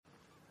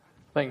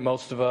I think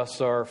most of us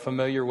are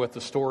familiar with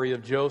the story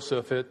of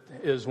Joseph. It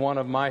is one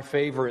of my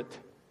favorite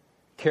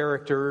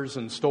characters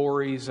and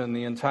stories in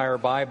the entire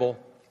Bible.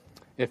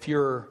 If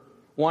you're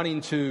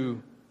wanting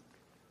to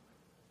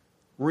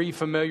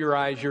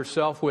refamiliarize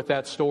yourself with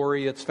that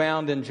story, it's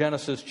found in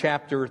Genesis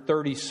chapter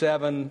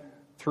 37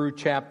 through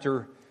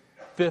chapter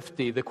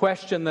 50. The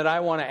question that I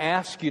want to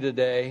ask you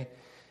today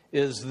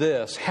is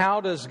this: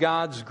 how does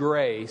God's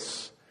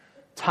grace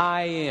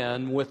tie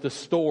in with the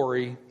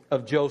story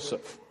of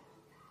Joseph?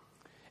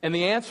 And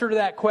the answer to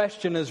that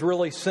question is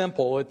really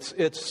simple.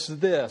 It's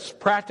this: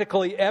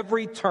 practically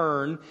every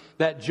turn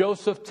that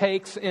Joseph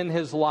takes in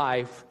his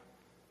life,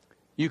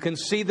 you can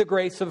see the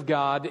grace of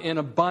God in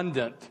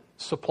abundant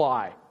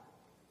supply.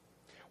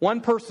 One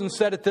person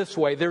said it this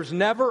way: there's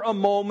never a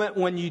moment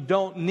when you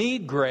don't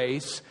need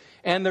grace,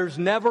 and there's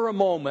never a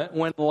moment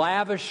when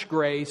lavish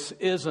grace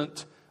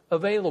isn't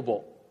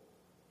available.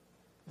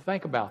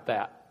 Think about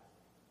that.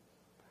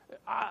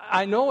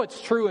 I know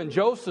it's true in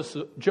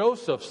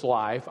Joseph's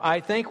life. I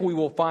think we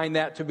will find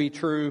that to be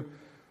true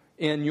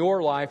in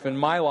your life and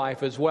my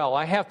life as well.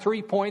 I have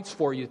 3 points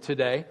for you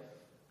today.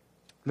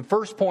 The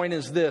first point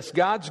is this: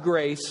 God's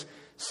grace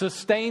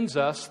sustains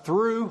us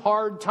through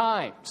hard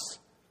times.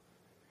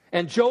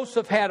 And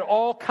Joseph had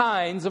all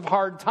kinds of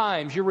hard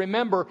times. You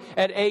remember,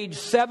 at age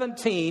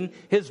 17,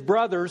 his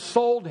brothers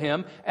sold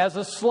him as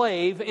a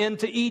slave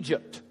into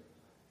Egypt.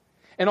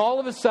 And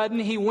all of a sudden,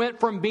 he went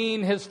from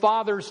being his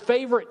father's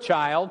favorite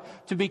child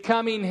to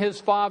becoming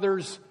his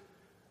father's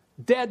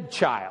dead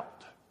child.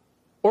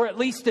 Or at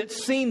least it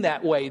seemed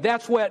that way.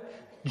 That's what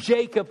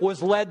Jacob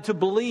was led to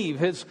believe.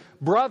 His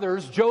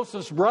brothers,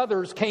 Joseph's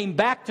brothers, came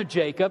back to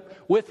Jacob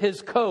with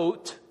his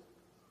coat,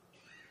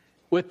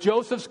 with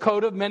Joseph's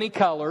coat of many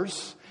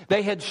colors.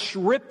 They had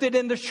ripped it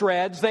into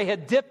shreds. They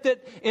had dipped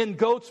it in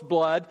goat's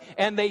blood.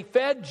 And they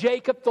fed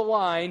Jacob the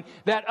line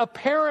that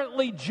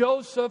apparently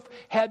Joseph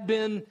had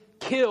been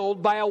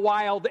killed by a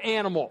wild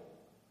animal.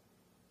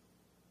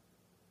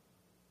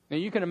 Now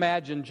you can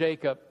imagine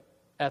Jacob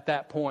at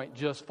that point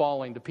just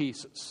falling to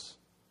pieces.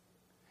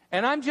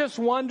 And I'm just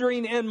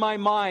wondering in my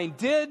mind,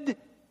 did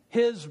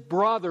Joseph's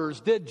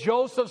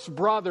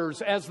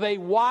brothers, as they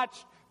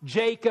watched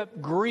Jacob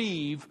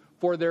grieve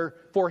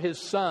for his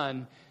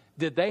son,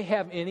 did they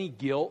have any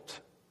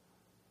guilt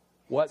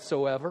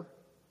whatsoever?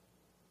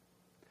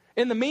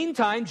 In the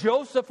meantime,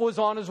 Joseph was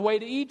on his way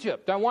to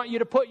Egypt. I want you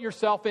to put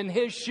yourself in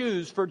his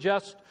shoes for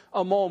just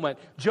a moment.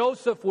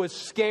 Joseph was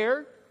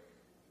scared.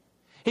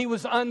 He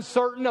was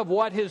uncertain of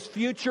what his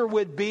future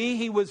would be.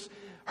 He was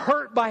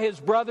hurt by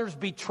his brother's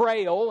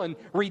betrayal and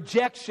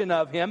rejection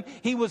of him.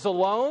 He was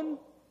alone.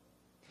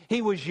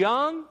 He was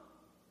young.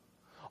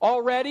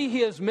 Already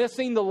he is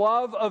missing the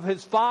love of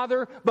his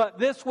father, but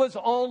this was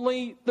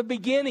only the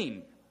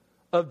beginning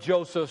of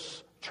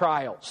Joseph's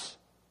trials.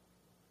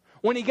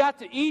 When he got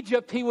to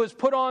Egypt, he was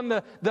put on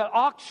the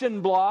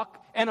auction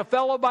block, and a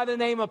fellow by the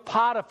name of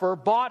Potiphar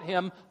bought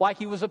him like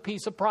he was a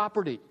piece of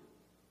property.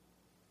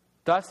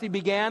 Thus he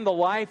began the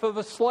life of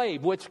a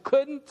slave, which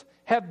couldn't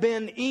have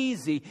been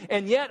easy.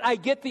 And yet I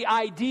get the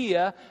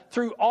idea,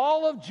 through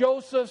all of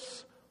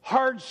Joseph's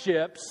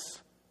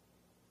hardships,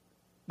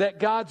 that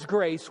God's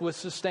grace was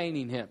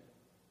sustaining him.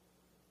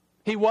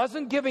 He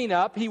wasn't giving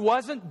up. He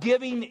wasn't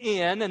giving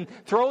in and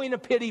throwing a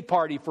pity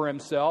party for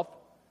himself.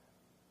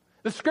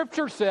 The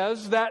Scripture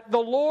says that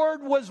the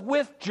Lord was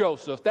with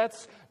Joseph.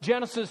 That's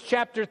Genesis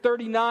chapter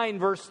 39,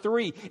 verse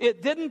 3.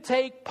 It didn't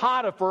take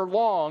Potiphar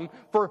long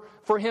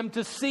for him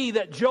to see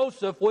that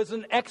Joseph was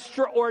an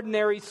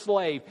extraordinary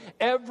slave.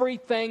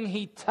 Everything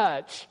he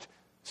touched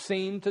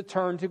seemed to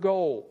turn to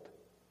gold.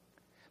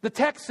 The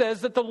text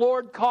says that the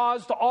Lord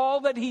caused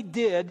all that he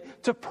did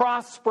to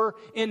prosper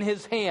in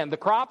his hand. The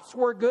crops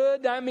were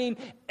good.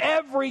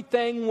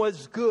 Everything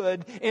was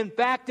good. In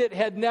fact, it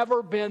had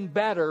never been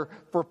better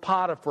for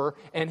Potiphar,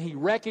 and he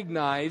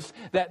recognized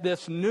that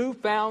this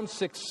newfound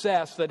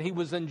success that he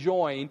was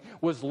enjoying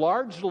was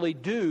largely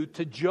due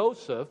to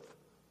Joseph,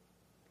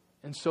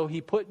 and so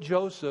he put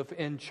Joseph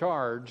in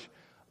charge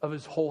of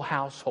his whole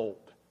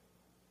household.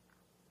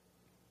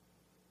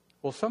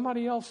 Well,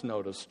 somebody else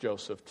noticed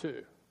Joseph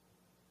too.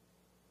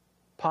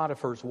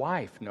 Potiphar's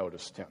wife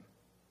noticed him.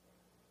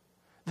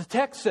 The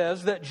text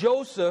says that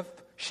Joseph,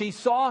 she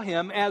saw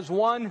him as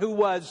one who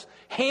was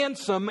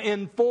handsome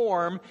in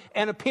form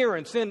and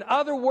appearance. In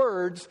other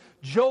words,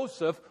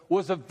 Joseph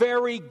was a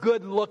very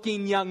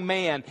good-looking young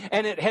man,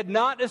 and it had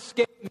not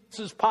escaped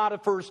Mrs.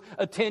 Potiphar's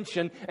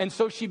attention, and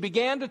so she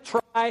began to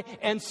try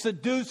and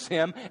seduce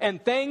him,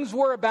 and things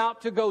were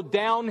about to go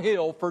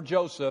downhill for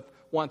Joseph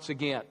once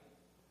again.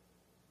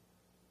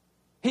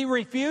 He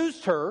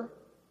refused her.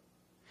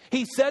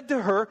 He said to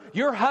her,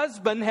 "Your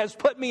husband has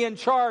put me in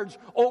charge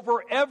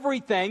over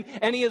everything,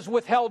 and he has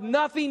withheld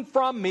nothing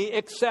from me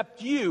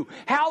except you.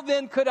 How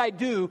then could I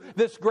do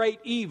this great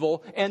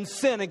evil and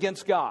sin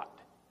against God?"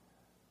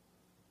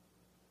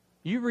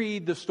 You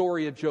read the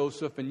story of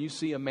Joseph and you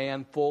see a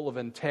man full of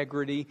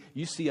integrity.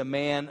 You see a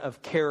man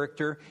of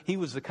character. He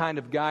was the kind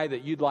of guy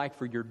that you'd like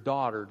for your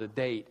daughter to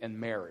date and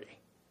marry.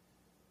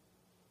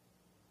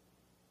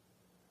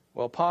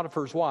 Well,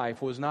 Potiphar's wife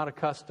was not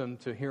accustomed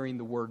to hearing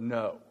the word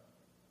no.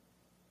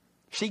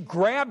 She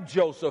grabbed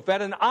Joseph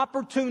at an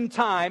opportune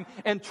time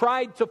and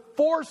tried to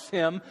force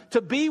him to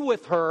be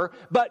with her,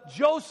 but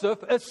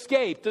Joseph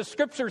escaped. The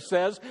scripture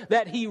says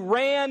that he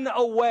ran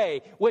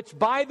away, which,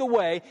 by the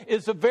way,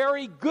 is a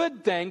very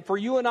good thing for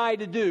you and I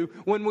to do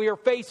when we are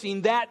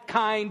facing that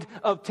kind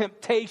of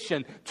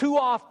temptation. Too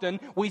often,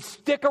 we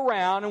stick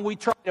around and we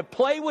try to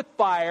play with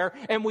fire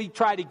and we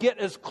try to get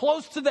as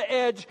close to the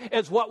edge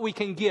as what we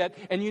can get.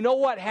 And you know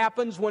what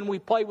happens when we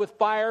play with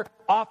fire?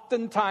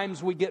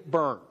 Oftentimes we get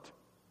burned.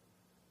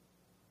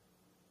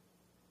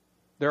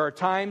 There are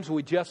times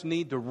we just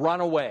need to run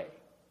away,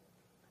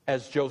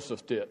 as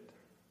Joseph did.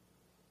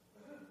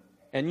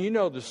 And you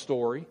know the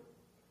story.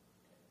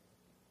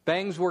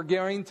 Things were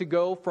going to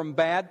go from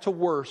bad to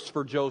worse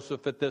for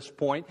Joseph at this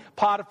point.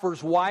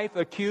 Potiphar's wife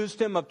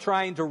accused him of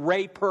trying to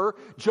rape her.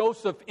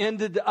 Joseph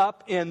ended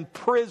up in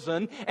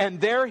prison,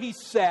 and there he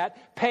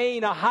sat,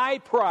 paying a high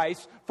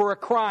price for a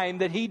crime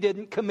that he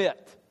didn't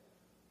commit.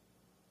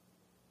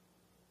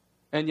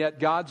 And yet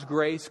God's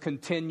grace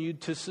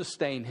continued to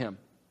sustain him.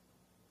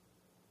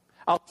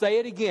 I'll say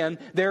it again,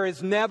 there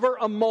is never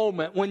a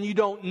moment when you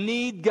don't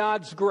need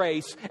God's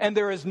grace, and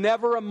there is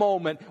never a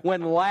moment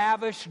when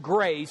lavish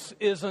grace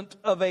isn't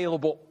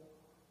available. Do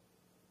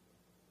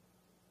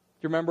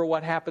you remember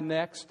what happened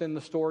next in the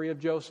story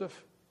of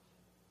Joseph?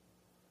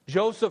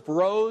 Joseph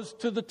rose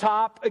to the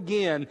top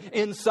again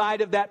inside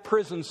of that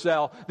prison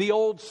cell. The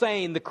old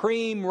saying, the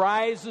cream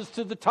rises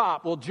to the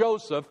top. Well,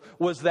 Joseph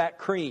was that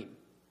cream.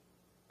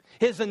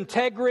 His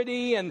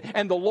integrity and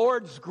the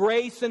Lord's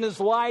grace in his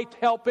life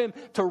help him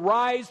to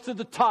rise to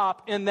the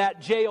top in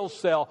that jail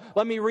cell.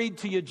 Let me read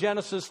to you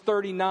Genesis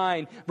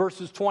 39,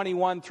 verses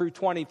 21 through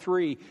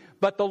 23.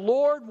 But the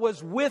Lord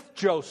was with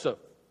Joseph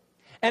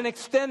and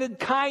extended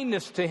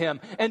kindness to him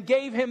and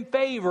gave him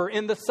favor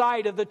in the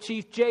sight of the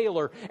chief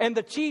jailer. And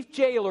the chief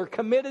jailer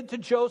committed to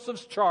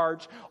Joseph's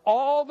charge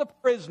all the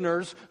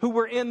prisoners who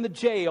were in the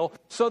jail,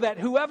 so that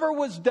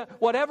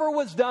whatever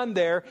was done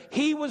there,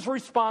 he was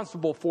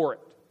responsible for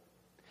it.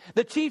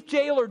 The chief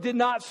jailer did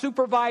not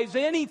supervise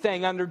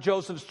anything under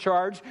Joseph's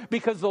charge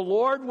because the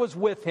Lord was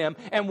with him,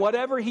 and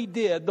whatever he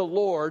did, the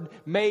Lord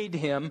made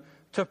him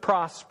to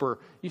prosper.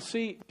 You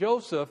see,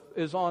 Joseph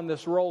is on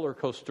this roller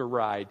coaster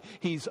ride.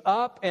 He's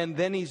up and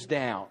then he's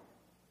down.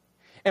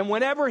 And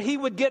whenever he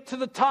would get to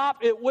the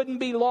top, it wouldn't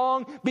be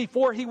long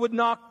before he would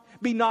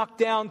be knocked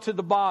down to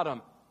the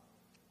bottom.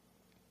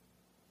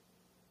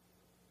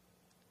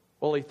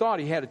 Well, he thought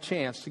he had a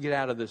chance to get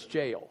out of this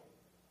jail.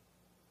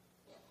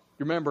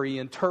 Remember, he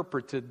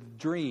interpreted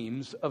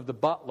dreams of the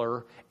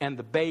butler and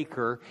the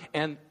baker,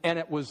 and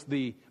it was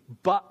the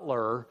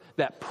butler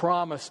that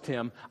promised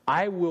him,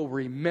 I will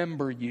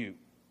remember you.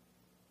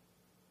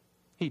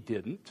 He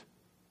didn't.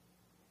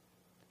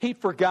 He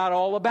forgot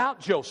all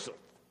about Joseph.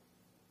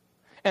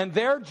 And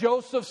there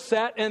Joseph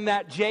sat in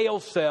that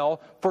jail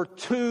cell for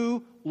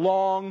 2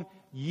 long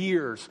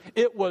years.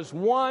 It was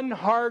one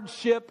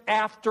hardship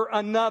after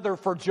another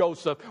for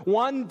Joseph.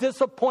 One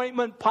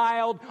disappointment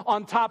piled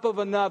on top of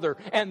another.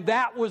 And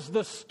that was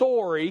the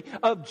story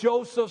of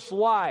Joseph's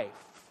life.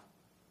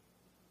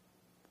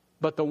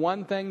 But the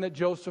one thing that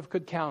Joseph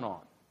could count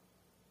on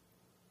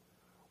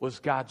was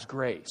God's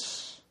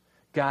grace.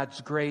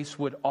 God's grace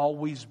would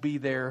always be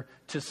there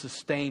to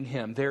sustain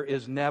him. There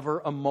is never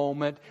a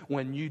moment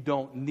when you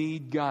don't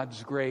need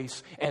God's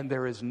grace, and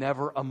there is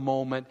never a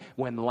moment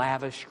when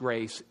lavish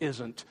grace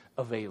isn't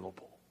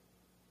available.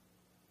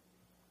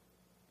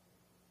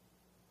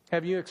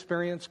 Have you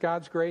experienced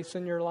God's grace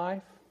in your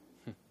life?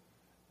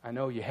 I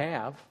know you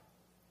have.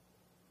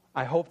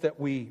 I hope that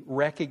we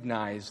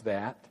recognize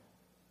that.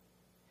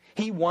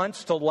 He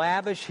wants to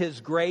lavish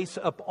His grace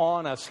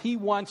upon us. He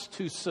wants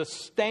to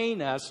sustain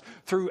us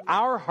through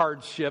our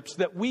hardships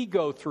that we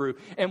go through.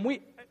 And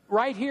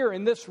right here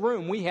in this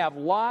room, we have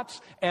lots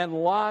and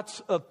lots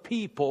of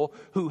people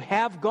who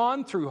have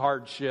gone through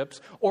hardships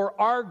or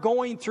are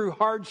going through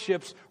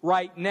hardships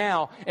right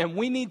now. And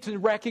we need to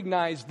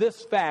recognize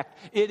this fact.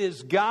 It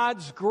is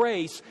God's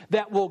grace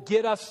that will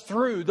get us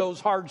through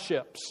those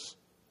hardships.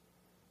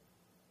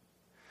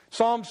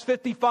 Psalms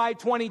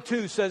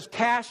 55:22 says,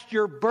 cast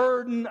your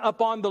burden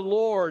upon the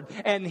Lord,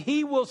 and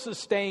He will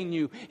sustain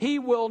you. He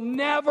will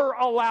never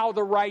allow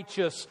the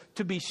righteous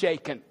to be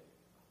shaken.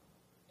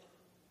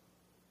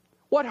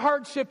 What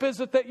hardship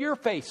is it that you're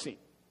facing?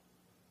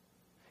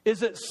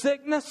 Is it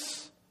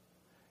sickness?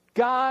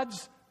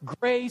 God's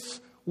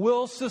grace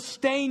will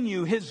sustain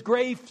you. His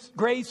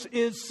grace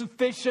is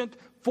sufficient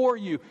for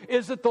you.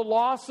 Is it the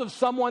loss of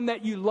someone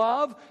that you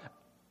love?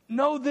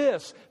 Know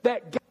this,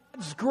 that God's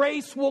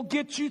grace will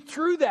get you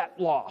through that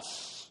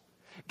loss.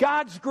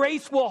 God's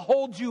grace will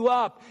hold you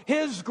up.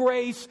 His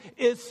grace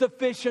is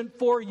sufficient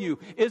for you.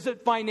 Is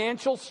it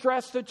financial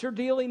stress that you're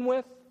dealing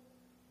with?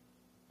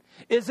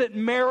 Is it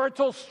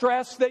marital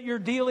stress that you're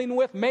dealing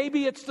with?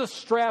 Maybe it's the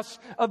stress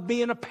of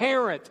being a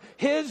parent.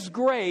 His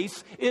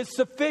grace is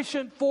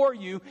sufficient for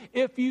you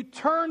if you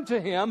turn to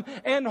Him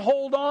and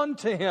hold on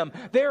to Him.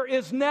 There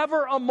is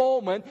never a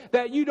moment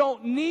that you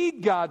don't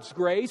need God's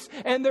grace,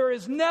 and there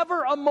is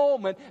never a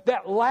moment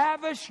that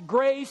lavish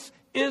grace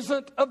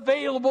isn't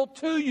available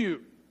to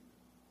you.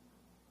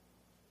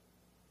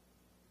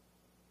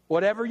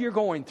 Whatever you're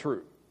going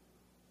through,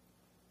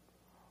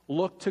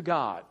 look to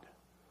God,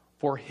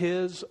 for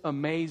His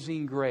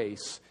amazing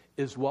grace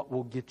is what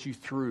will get you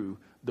through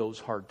those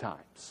hard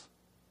times.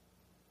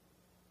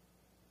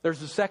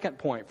 There's a second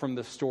point from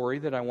this story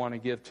that I want to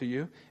give to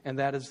you, and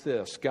that is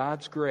this: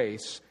 God's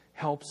grace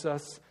helps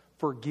us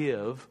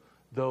forgive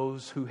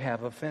those who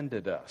have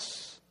offended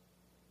us.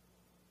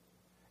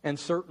 And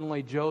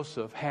certainly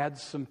Joseph had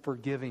some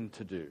forgiving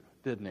to do,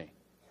 didn't he?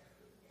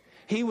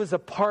 He was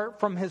apart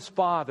from his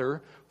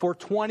father for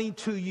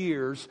 22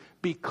 years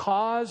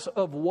because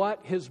of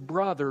what his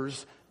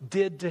brothers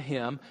did to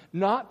him,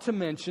 not to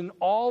mention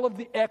all of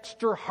the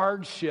extra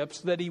hardships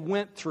that he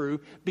went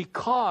through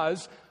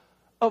because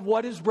of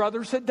what his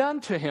brothers had done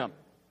to him.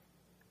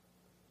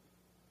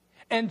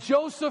 And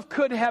Joseph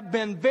could have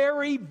been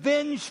very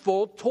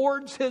vengeful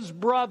towards his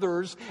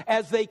brothers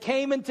as they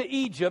came into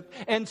Egypt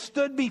and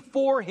stood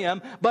before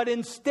him, but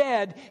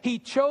instead he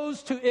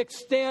chose to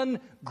extend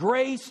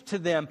grace to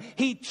them.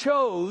 He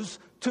chose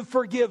to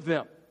forgive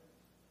them.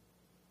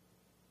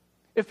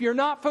 If you're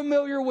not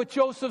familiar with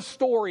Joseph's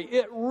story,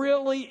 it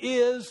really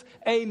is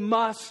a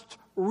must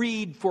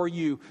read for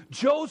you.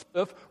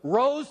 Joseph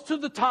rose to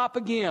the top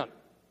again.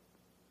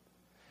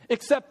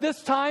 Except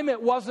this time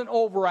it wasn't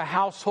over a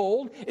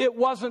household. It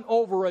wasn't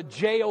over a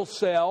jail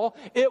cell.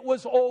 It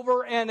was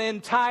over an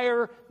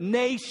entire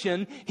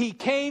nation. He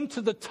came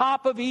to the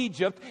top of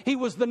Egypt. He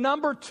was the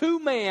number 2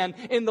 man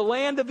in the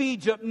land of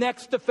Egypt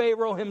next to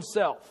Pharaoh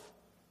himself.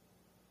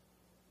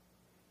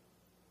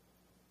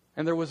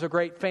 And there was a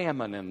great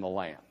famine in the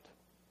land.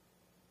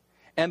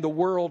 And the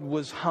world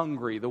was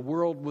hungry. The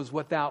world was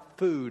without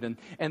food.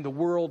 And the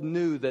world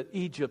knew that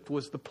Egypt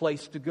was the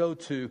place to go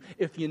to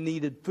if you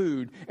needed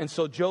food. And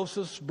so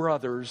Joseph's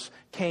brothers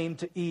came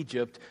to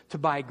Egypt to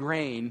buy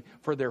grain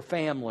for their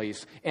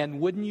families.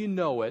 And wouldn't you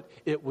know it,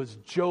 it was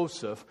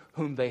Joseph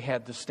whom they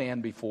had to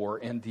stand before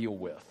and deal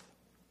with.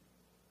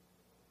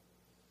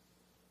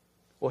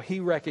 Well,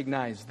 he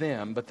recognized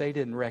them, but they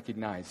didn't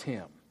recognize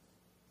him.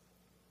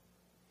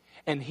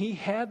 And he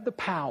had the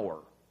power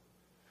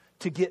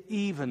to get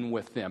even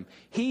with them.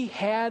 He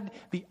had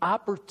the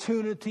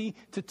opportunity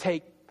to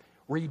take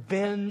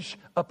revenge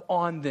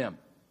upon them.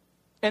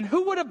 And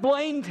who would have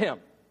blamed him?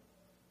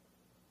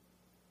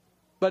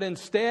 But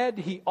instead,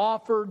 he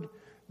offered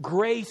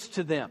grace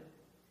to them.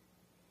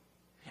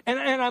 And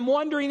I'm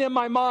wondering in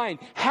my mind,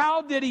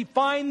 how did he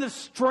find the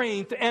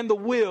strength and the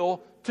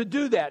will to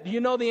do that? Do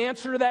you know the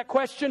answer to that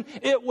question?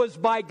 It was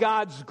by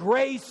God's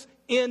grace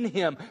in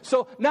him.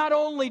 So not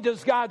only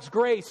does God's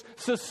grace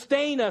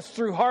sustain us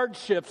through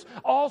hardships,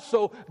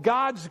 also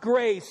God's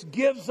grace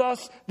gives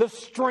us the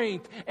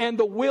strength and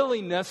the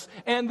willingness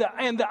and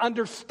the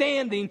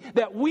understanding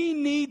that we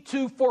need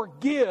to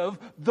forgive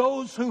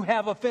those who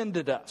have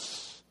offended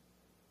us.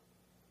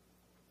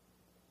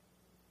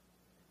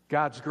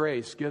 God's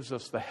grace gives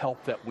us the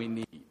help that we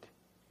need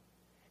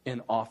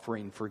in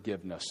offering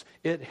forgiveness.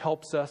 It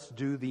helps us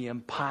do the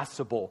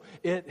impossible.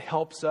 It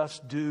helps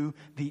us do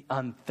the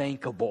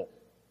unthinkable.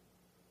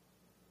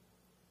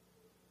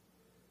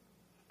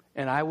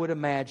 And I would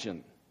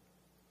imagine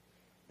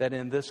that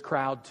in this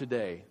crowd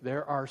today,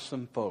 there are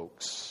some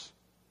folks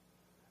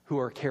who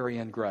are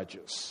carrying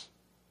grudges.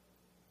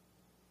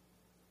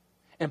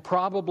 And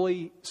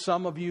probably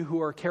some of you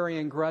who are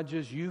carrying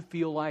grudges, you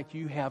feel like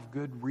you have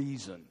good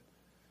reason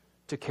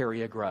to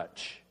carry a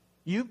grudge.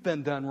 You've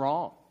been done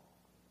wrong.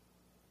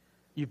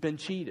 You've been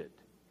cheated.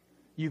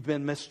 You've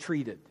been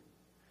mistreated.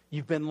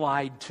 You've been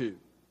lied to.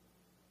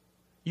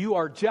 You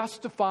are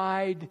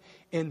justified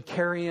in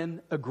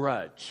carrying a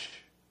grudge.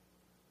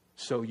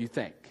 So you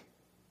think.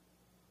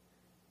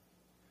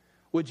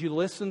 Would you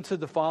listen to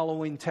the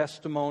following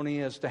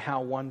testimony as to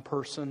how one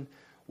person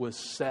was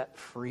set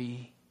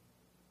free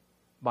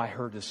by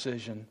her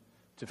decision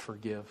to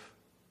forgive?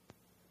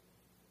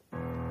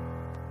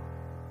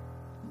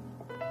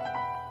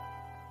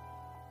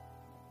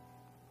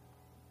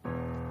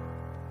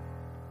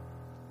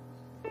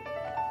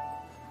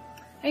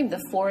 I'm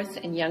the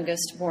 4th and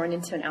youngest born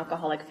into an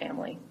alcoholic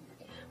family.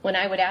 When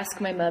I would ask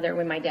my mother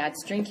when my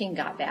dad's drinking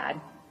got bad,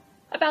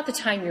 "About the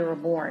time you were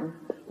born,"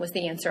 was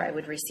the answer I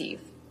would receive.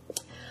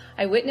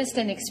 I witnessed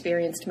and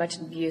experienced much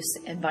abuse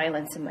and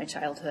violence in my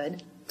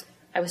childhood.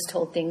 I was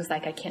told things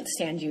like, "I can't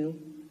stand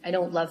you," "I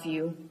don't love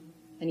you,"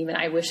 and even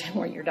 "I wish I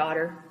weren't your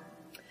daughter."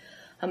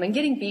 And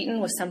getting beaten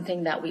was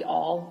something that we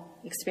all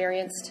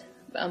experienced.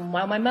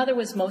 While my mother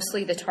was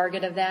mostly the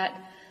target of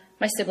that,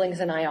 my siblings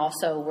and I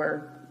also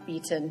were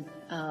beaten.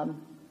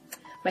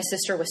 My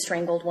sister was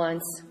strangled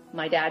once.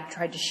 My dad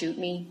tried to shoot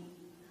me.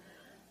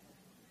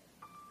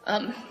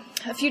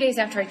 A few days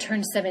after I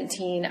turned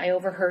 17, I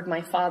overheard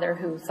my father,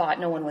 who thought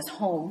no one was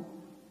home,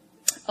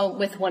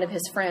 with one of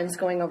his friends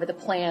going over the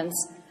plans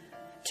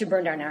to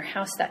burn down our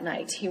house that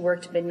night. He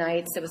worked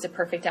midnights. It was a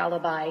perfect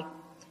alibi,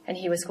 and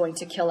he was going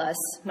to kill us,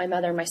 my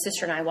mother, my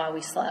sister, and I, while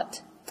we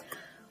slept.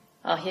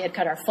 He had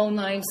cut our phone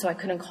line, so I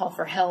couldn't call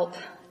for help,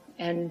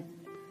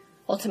 and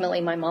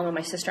ultimately my mom and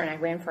my sister and I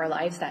ran for our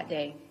lives that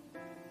day.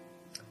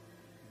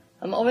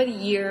 Over the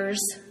years,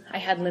 I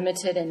had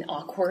limited and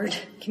awkward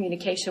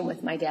communication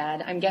with my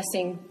dad. I'm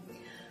guessing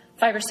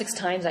 5 or 6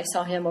 times I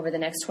saw him over the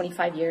next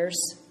 25 years.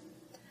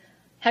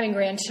 Having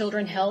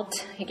grandchildren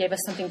helped. He gave us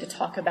something to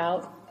talk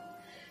about.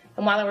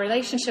 And while our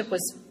relationship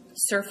was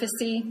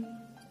surfacey,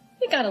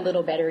 it got a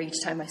little better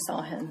each time I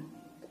saw him.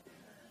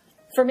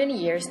 For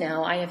many years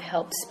now, I have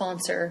helped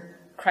sponsor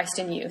Christ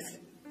in Youth,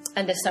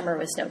 and this summer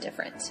was no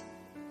different.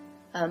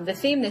 The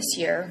theme this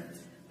year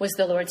was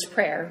the Lord's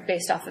Prayer,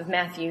 based off of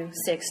Matthew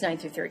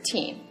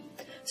 6:9-13.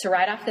 So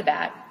right off the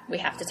bat, we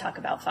have to talk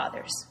about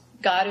fathers.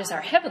 God is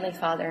our heavenly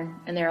Father,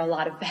 and there are a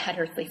lot of bad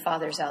earthly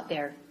fathers out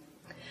there,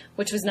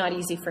 which was not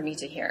easy for me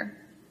to hear.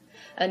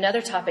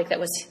 Another topic that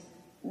was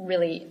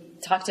really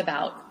talked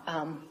about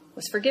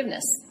was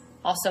forgiveness,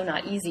 also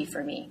not easy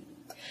for me.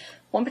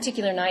 One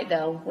particular night,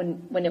 though,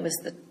 when it was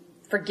the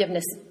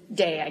forgiveness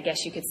day, I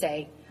guess you could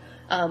say,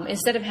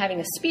 instead of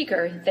having a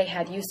speaker, they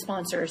had youth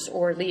sponsors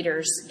or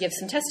leaders give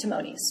some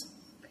testimonies.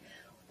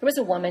 There was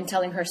a woman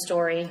telling her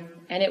story,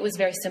 and it was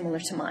very similar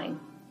to mine.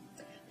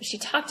 She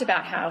talked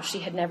about how she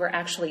had never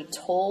actually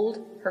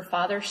told her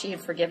father she had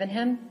forgiven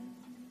him.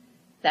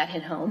 That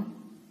hit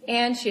home.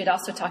 And she had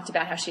also talked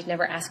about how she'd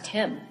never asked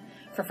him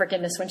for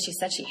forgiveness when she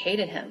said she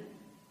hated him.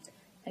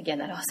 Again,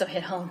 that also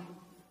hit home.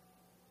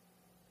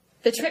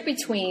 The trip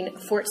between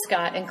Fort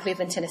Scott and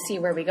Cleveland, Tennessee,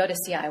 where we go to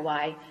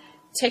CIY,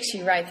 takes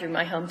you right through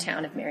my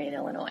hometown of Marion,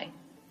 Illinois.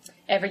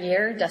 Every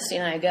year, Dusty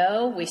and I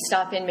go. We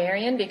stop in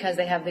Marion because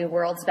they have the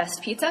world's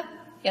best pizza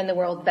and the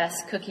world's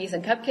best cookies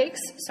and cupcakes.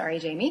 Sorry,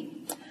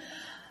 Jamie.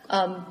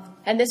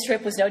 And this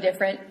trip was no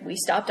different. We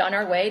stopped on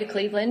our way to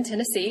Cleveland,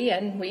 Tennessee,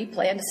 and we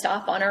planned to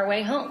stop on our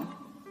way home.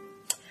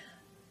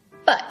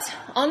 But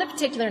on the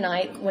particular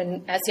night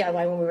at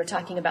CIY, when we were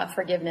talking about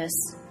forgiveness,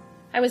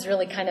 I was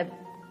really kind of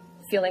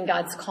feeling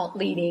God's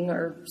leading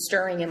or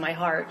stirring in my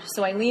heart.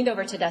 So I leaned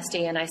over to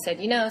Dusty and I said,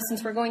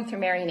 since we're going through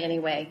Marion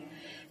anyway,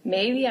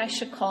 maybe I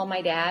should call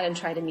my dad and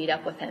try to meet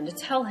up with him to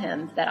tell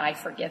him that I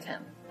forgive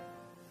him.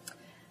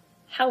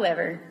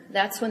 However,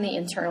 that's when the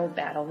internal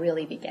battle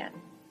really began.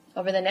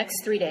 Over the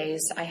next 3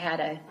 days, I had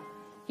a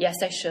yes,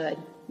 I should,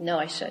 no,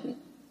 I shouldn't,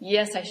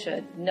 yes, I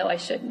should, no, I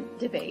shouldn't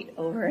debate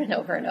over and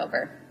over and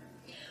over.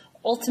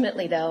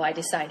 Ultimately, though, I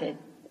decided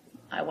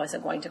I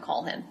wasn't going to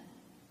call him.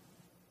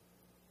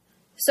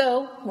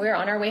 So we're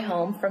on our way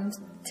home from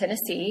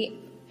Tennessee,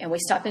 and we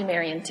stop in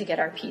Marion to get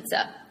our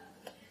pizza.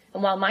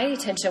 And while my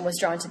attention was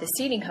drawn to the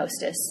seating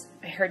hostess,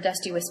 I heard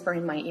Dusty whisper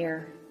in my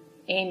ear,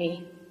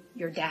 "Amy,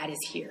 your dad is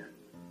here."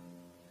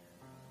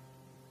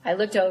 I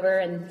looked over,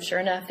 and sure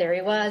enough, there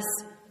he was,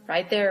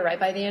 right there, right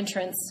by the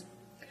entrance.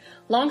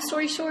 Long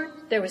story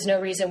short, there was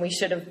no reason we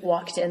should have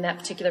walked in that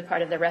particular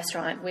part of the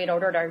restaurant. We had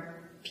ordered our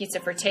pizza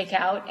for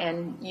takeout,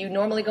 and you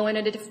normally go in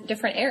a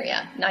different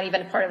area, not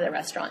even a part of the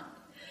restaurant.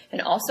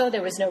 And also,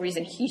 there was no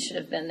reason he should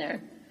have been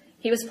there.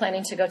 He was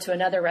planning to go to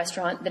another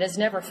restaurant that is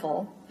never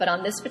full, but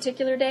on this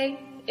particular day,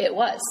 it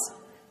was.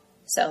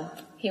 So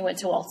he went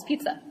to Walt's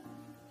Pizza.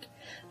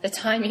 The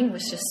timing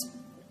was just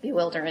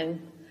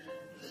bewildering.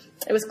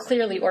 It was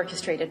clearly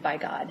orchestrated by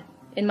God.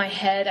 In my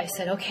head, I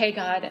said, "Okay,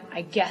 God,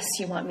 I guess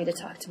you want me to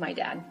talk to my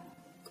dad."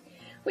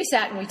 We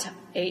sat and we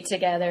ate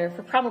together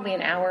for probably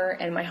an hour,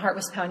 and my heart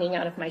was pounding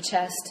out of my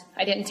chest.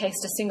 I didn't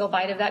taste a single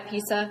bite of that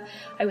pizza.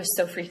 I was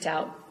so freaked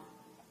out.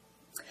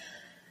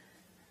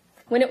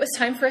 When it was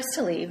time for us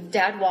to leave,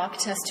 Dad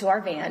walked us to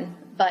our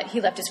van, but he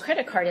left his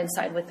credit card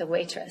inside with the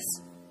waitress.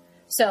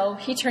 So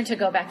he turned to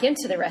go back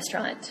into the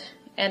restaurant,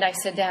 and I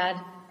said, "Dad,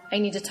 I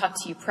need to talk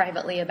to you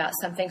privately about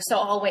something, so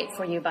I'll wait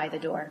for you by the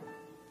door."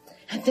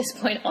 At this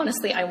point,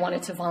 honestly, I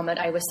wanted to vomit.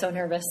 I was so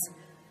nervous.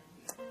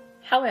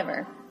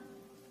 However,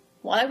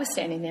 while I was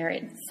standing there,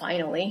 it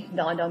finally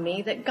dawned on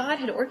me that God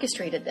had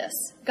orchestrated this.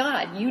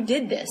 God, you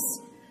did this.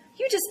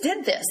 You just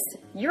did this.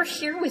 You're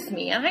here with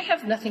me, and I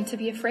have nothing to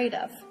be afraid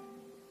of.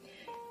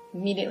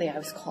 Immediately, I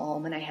was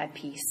calm and I had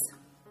peace.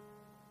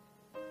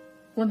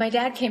 When my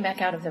dad came back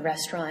out of the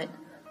restaurant,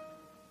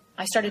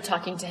 I started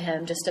talking to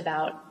him just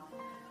about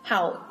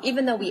how,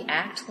 even though we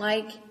act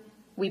like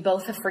we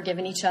both have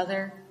forgiven each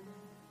other,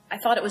 I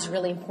thought it was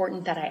really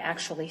important that I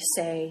actually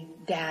say,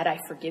 "Dad, I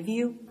forgive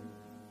you."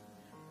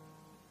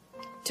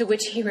 To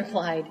which he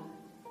replied,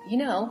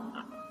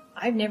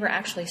 "I've never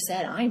actually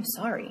said I'm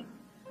sorry.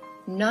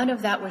 None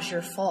of that was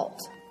your fault."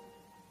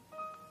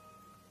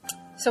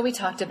 So we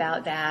talked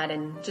about that,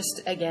 and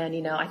just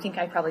again, I think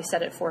I probably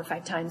said it 4 or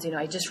 5 times,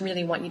 I just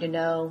really want you to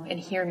know and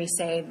hear me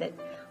say that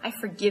I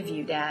forgive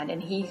you, Dad.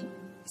 And he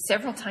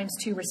several times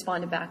too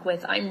responded back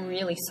with, "I'm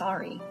really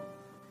sorry."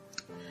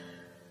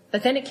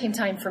 But then it came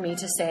time for me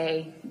to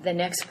say the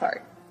next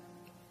part.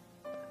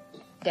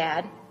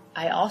 "Dad,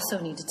 I also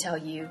need to tell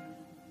you,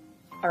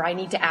 or I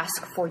need to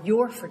ask for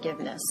your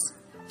forgiveness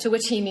To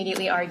which he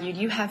immediately argued,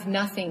 "You have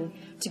nothing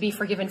to be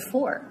forgiven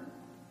for."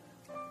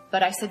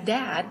 But I said,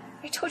 "Dad,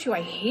 I told you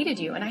I hated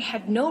you, and I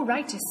had no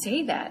right to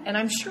say that, and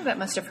I'm sure that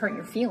must have hurt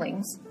your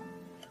feelings,"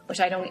 which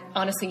I don't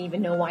honestly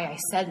even know why I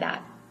said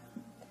that,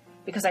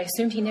 because I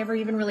assumed he never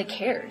even really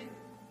cared.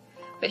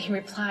 But he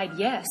replied,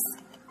 "Yes,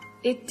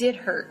 it did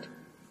hurt."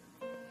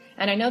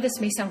 And I know this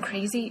may sound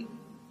crazy,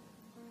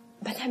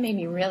 but that made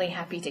me really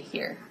happy to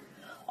hear.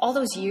 All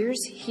those years,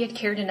 he had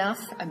cared enough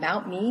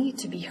about me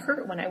to be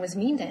hurt when I was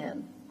mean to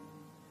him.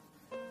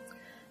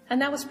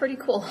 And that was pretty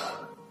cool.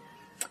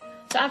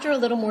 So after a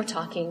little more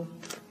talking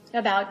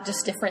about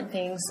just different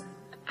things,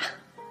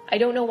 I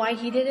don't know why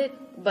he did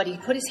it, but he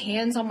put his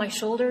hands on my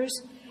shoulders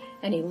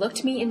and he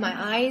looked me in my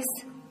eyes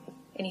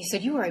and he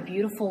said, "You are a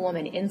beautiful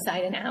woman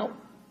inside and out."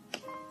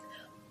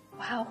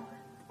 Wow.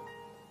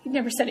 He'd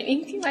never said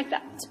anything like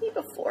that to me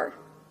before.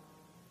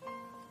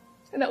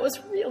 And that was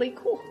really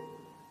cool.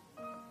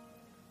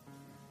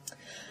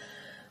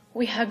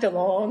 We hugged a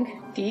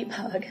long, deep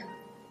hug,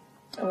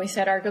 and we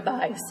said our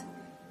goodbyes.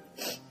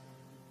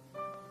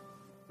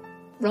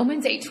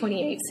 Romans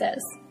 8:28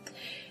 says,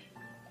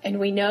 "And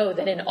we know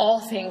that in all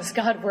things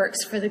God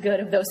works for the good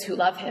of those who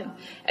love him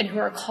and who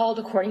are called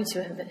according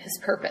to his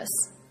purpose."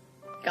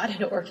 God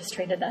had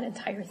orchestrated that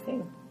entire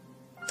thing.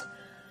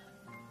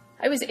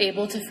 I was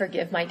able to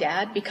forgive my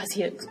dad because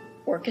he had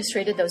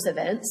orchestrated those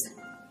events,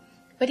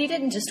 but he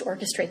didn't just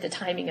orchestrate the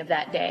timing of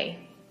that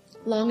day.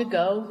 Long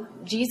ago,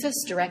 Jesus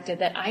directed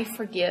that I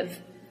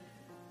forgive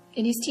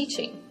in his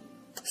teaching.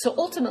 So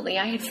ultimately,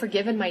 I had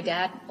forgiven my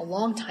dad a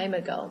long time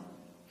ago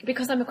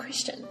because I'm a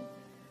Christian.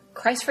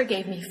 Christ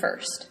forgave me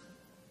first.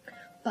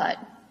 But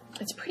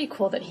it's pretty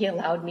cool that he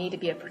allowed me to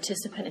be a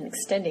participant in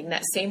extending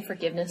that same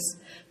forgiveness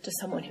to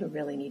someone who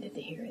really needed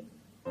to hear it.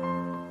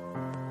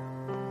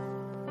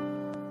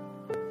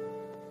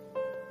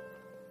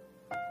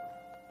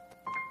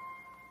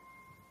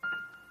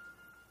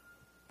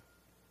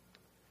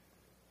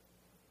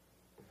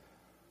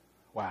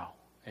 Wow.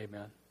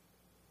 Amen.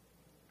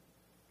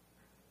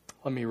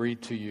 Let me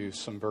read to you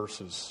some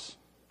verses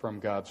from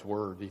God's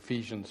Word.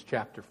 Ephesians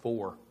chapter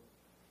 4,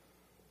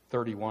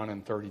 31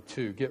 and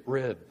 32. "Get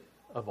rid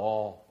of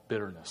all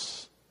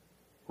bitterness,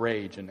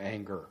 rage and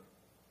anger,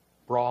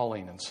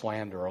 brawling and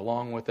slander,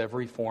 along with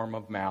every form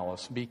of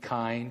malice. Be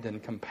kind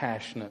and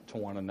compassionate to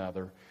one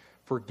another,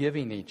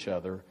 forgiving each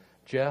other,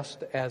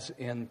 just as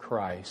in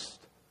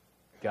Christ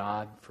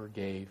God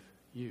forgave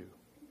you."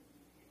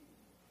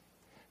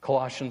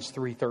 Colossians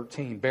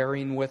 3:13,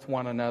 "Bearing with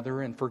one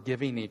another and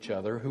forgiving each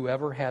other,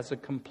 whoever has a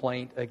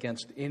complaint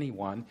against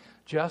anyone,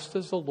 just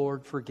as the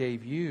Lord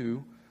forgave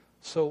you,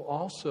 so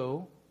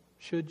also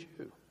should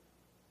you."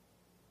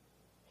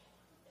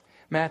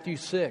 Matthew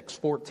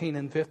 6:14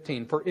 and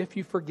 15, "For if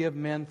you forgive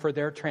men for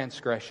their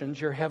transgressions,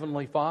 your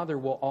heavenly Father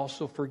will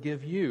also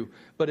forgive you.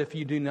 But if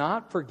you do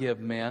not forgive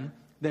men,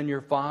 then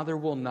your Father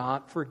will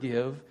not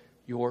forgive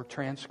your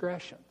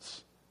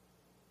transgressions."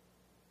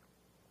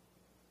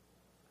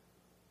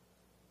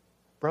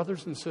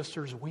 Brothers and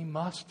sisters, we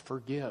must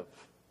forgive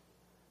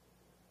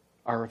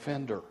our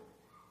offender.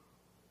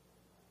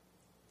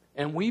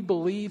 And we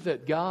believe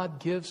that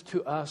God gives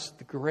to us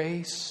the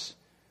grace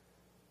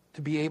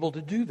to be able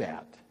to do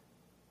that.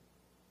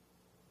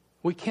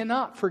 We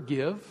cannot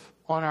forgive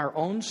on our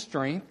own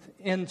strength.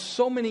 In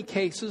so many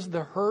cases,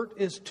 the hurt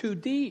is too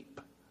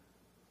deep.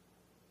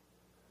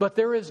 But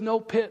there is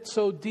no pit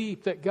so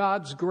deep that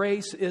God's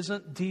grace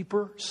isn't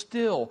deeper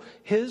still.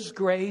 His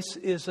grace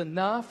is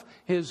enough.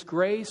 His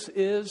grace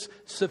is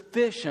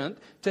sufficient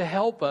to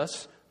help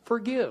us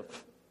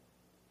forgive.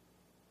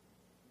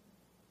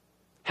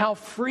 How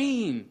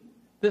freeing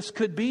this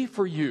could be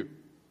for you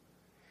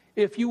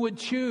if you would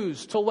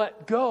choose to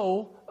let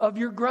go of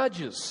your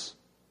grudges.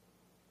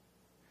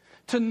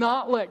 To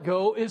not let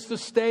go is to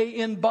stay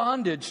in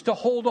bondage. To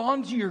hold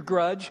on to your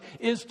grudge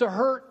is to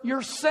hurt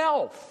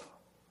yourself.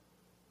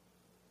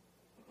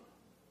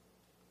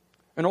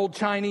 An old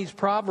Chinese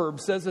proverb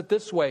says it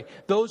this way: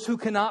 "Those who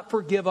cannot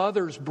forgive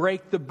others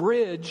break the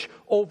bridge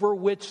over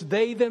which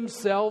they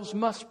themselves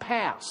must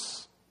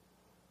pass."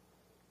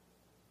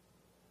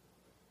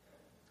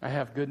 I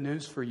have good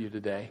news for you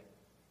today.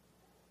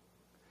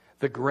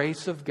 The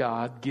grace of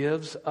God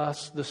gives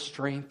us the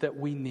strength that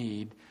we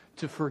need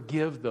to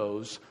forgive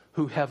those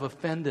who have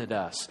offended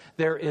us.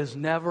 There is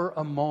never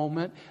a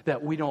moment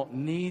that we don't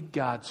need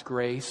God's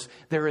grace.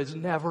 There is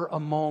never a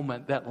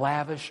moment that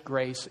lavish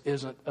grace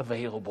isn't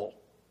available.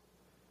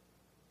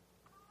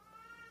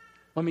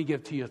 Let me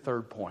give to you a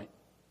third point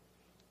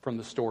from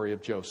the story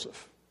of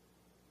Joseph.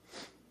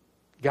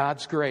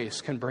 God's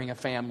grace can bring a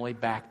family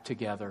back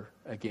together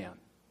again.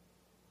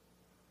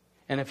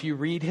 And if you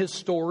read his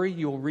story,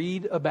 you'll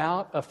read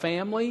about a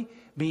family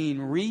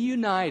being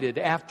reunited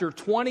after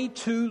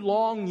 22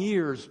 long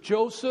years.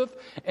 Joseph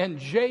and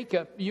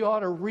Jacob, you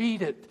ought to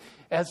read it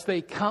as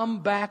they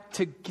come back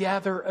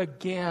together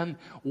again.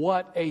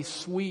 What a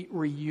sweet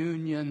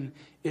reunion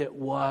it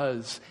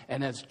was.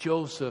 And as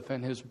Joseph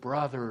and his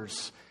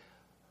brothers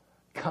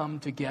come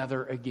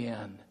together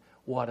again,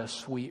 what a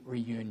sweet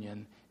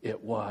reunion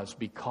It was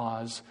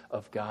because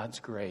of God's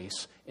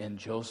grace in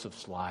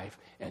Joseph's life,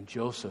 and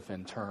Joseph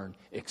in turn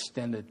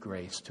extended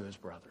grace to his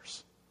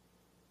brothers.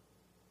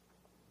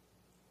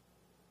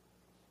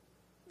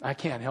 I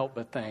can't help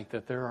but think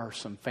that there are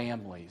some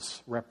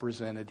families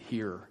represented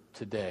here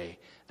today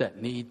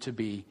that need to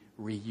be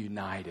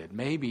reunited.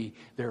 Maybe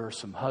there are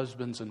some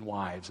husbands and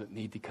wives that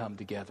need to come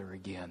together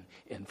again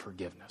in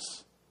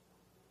forgiveness.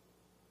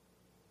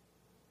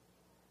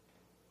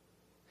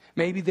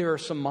 Maybe there are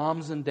some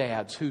moms and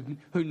dads who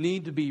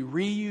need to be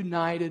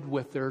reunited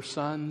with their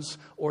sons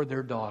or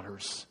their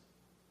daughters.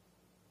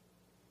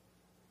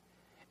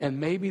 And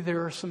maybe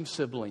there are some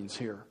siblings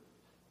here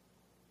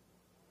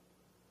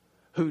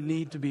who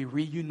need to be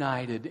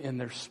reunited in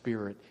their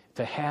spirit,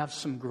 to have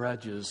some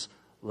grudges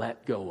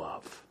let go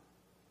of.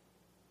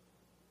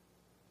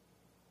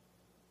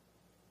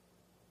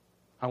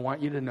 I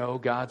want you to know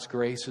God's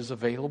grace is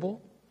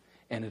available,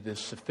 and it is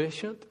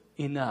sufficient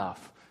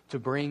enough to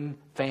bring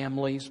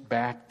families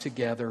back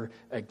together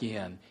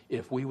again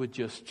if we would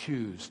just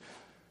choose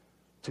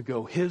to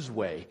go His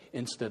way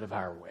instead of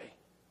our way.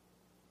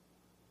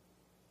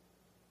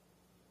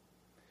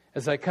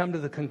 As I come to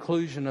the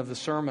conclusion of the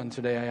sermon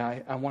today,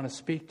 I want to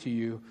speak to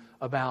you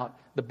about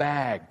the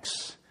baggage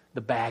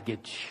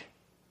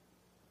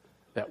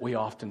that we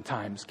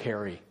oftentimes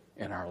carry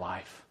in our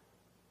life.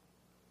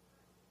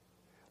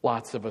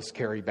 Lots of us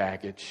carry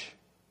baggage.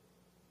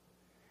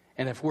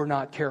 And if we're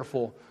not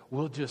careful,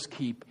 we'll just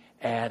keep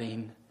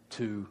adding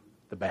to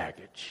the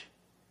baggage.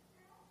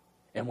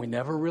 And we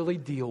never really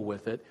deal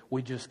with it.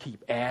 We just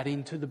keep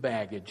adding to the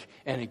baggage,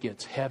 and it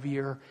gets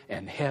heavier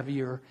and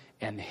heavier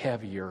and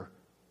heavier.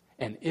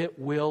 And it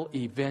will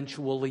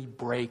eventually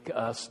break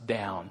us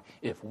down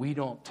if we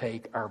don't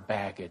take our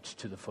baggage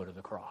to the foot of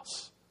the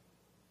cross.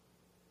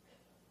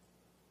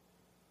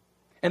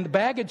 And the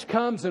baggage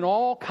comes in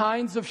all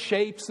kinds of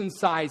shapes and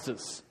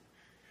sizes.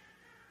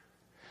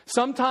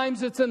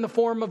 Sometimes it's in the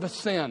form of a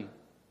sin,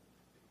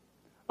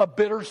 a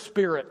bitter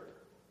spirit,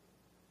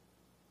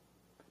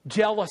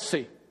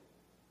 jealousy,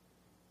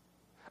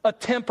 a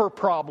temper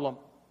problem,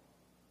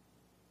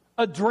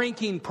 a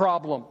drinking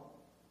problem,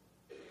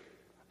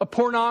 a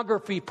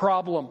pornography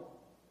problem,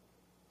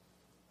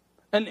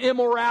 an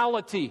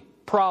immorality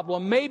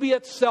problem. Maybe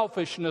it's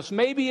selfishness.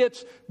 Maybe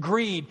it's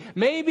greed.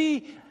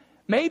 Maybe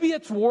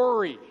it's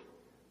worry.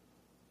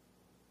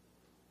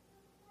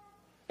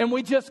 And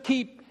we just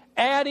keep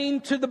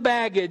adding to the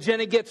baggage, and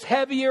it gets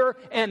heavier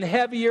and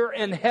heavier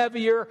and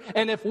heavier.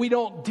 And if we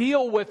don't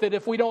deal with it,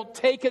 if we don't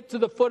take it to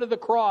the foot of the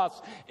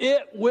cross,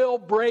 it will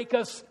break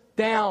us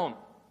down.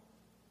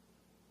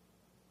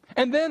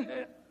 And then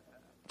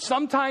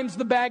sometimes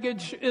the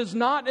baggage is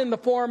not in the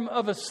form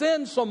of a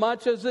sin so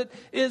much as it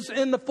is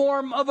in the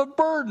form of a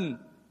burden,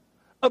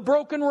 a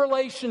broken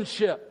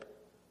relationship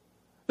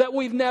that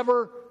we've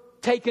never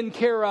taken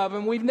care of,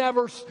 and we've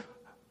never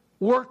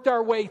worked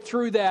our way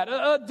through that.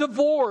 A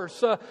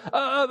divorce,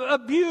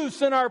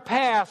 abuse in our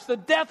past, the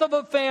death of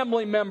a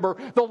family member,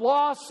 the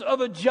loss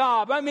of a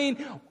job. I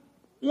mean,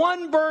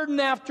 one burden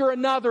after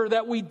another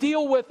that we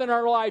deal with in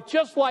our life,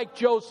 just like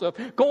Joseph,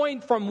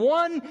 going from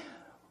one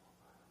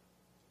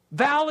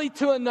valley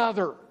to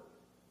another.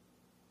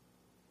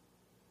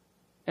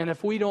 And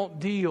if we don't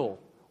deal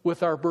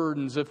with our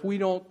burdens, if we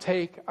don't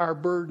take our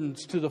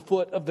burdens to the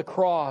foot of the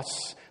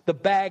cross, the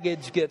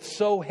baggage gets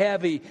so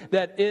heavy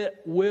that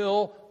it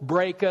will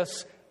break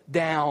us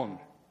down.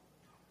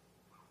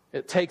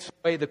 It takes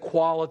away the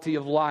quality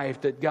of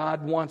life that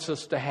God wants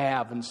us to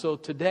have. And so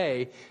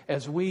today,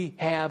 as we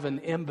have an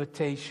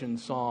invitation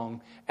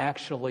song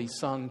actually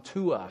sung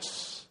to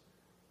us,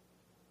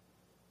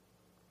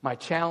 my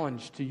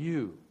challenge to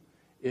you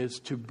is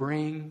to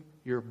bring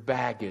your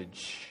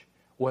baggage,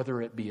 whether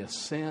it be a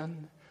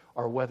sin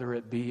or whether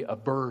it be a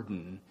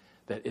burden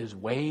that is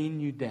weighing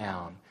you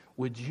down.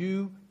 Would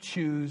you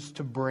choose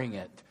to bring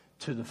it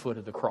to the foot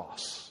of the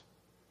cross?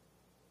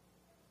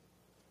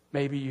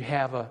 Maybe you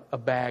have a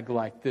bag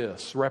like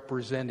this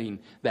representing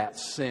that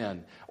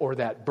sin or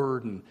that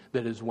burden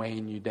that is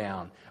weighing you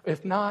down.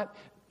 If not,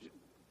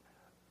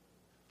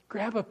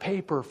 grab a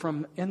paper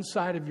from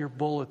inside of your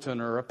bulletin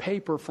or a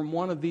paper from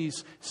one of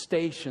these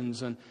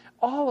stations, and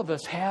all of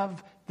us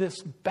have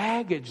this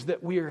baggage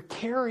that we are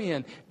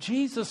carrying.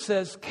 Jesus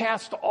says,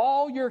 cast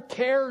all your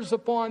cares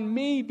upon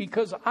me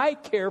because I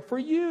care for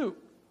you.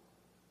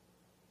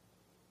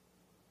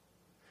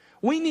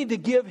 We need to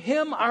give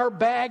Him our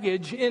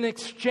baggage in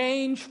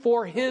exchange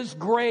for His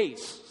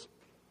grace.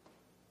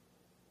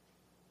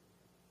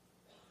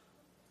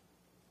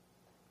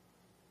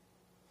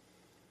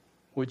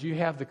 Would you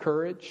have the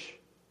courage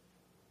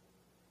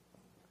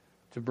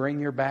to bring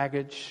your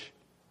baggage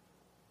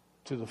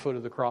to the foot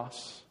of the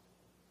cross?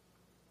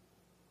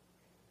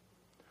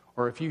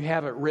 Or if you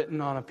have it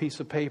written on a piece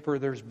of paper,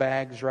 there's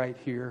bags right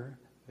here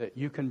that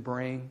you can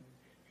bring,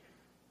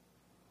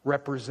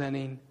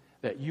 representing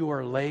that you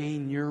are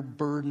laying your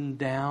burden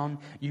down.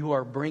 You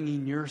are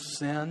bringing your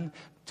sin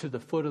to the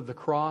foot of the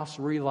cross,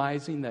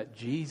 realizing that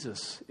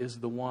Jesus is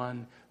the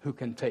one who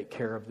can take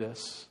care of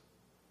this.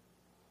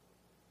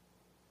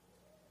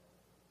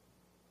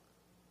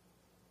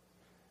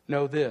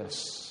 Know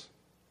this: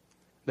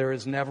 there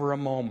is never a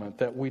moment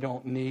that we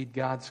don't need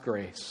God's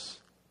grace.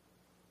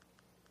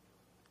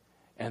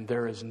 And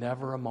there is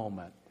never a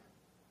moment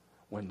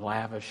when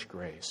lavish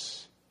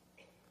grace